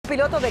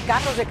piloto de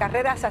carros de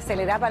carreras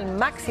aceleraba al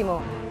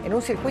máximo en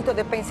un circuito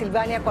de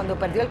Pensilvania cuando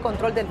perdió el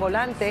control del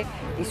volante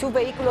y su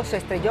vehículo se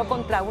estrelló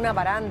contra una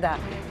baranda.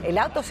 El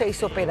auto se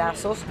hizo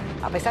pedazos.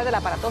 A pesar del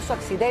aparatoso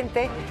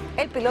accidente,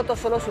 el piloto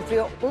solo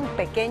sufrió un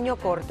pequeño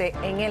corte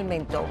en el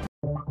mentón.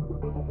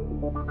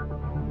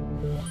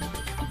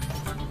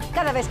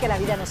 Cada vez que la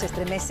vida nos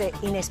estremece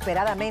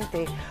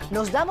inesperadamente,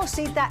 nos damos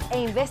cita e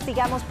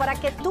investigamos para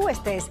que tú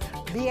estés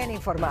bien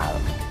informado.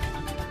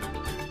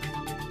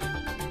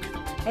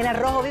 En el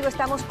Rojo Vivo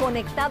estamos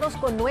conectados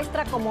con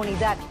nuestra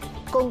comunidad,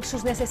 con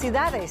sus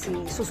necesidades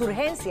y sus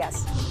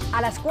urgencias.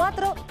 A las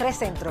 4, 3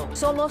 Centro.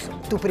 Somos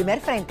tu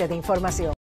primer frente de información.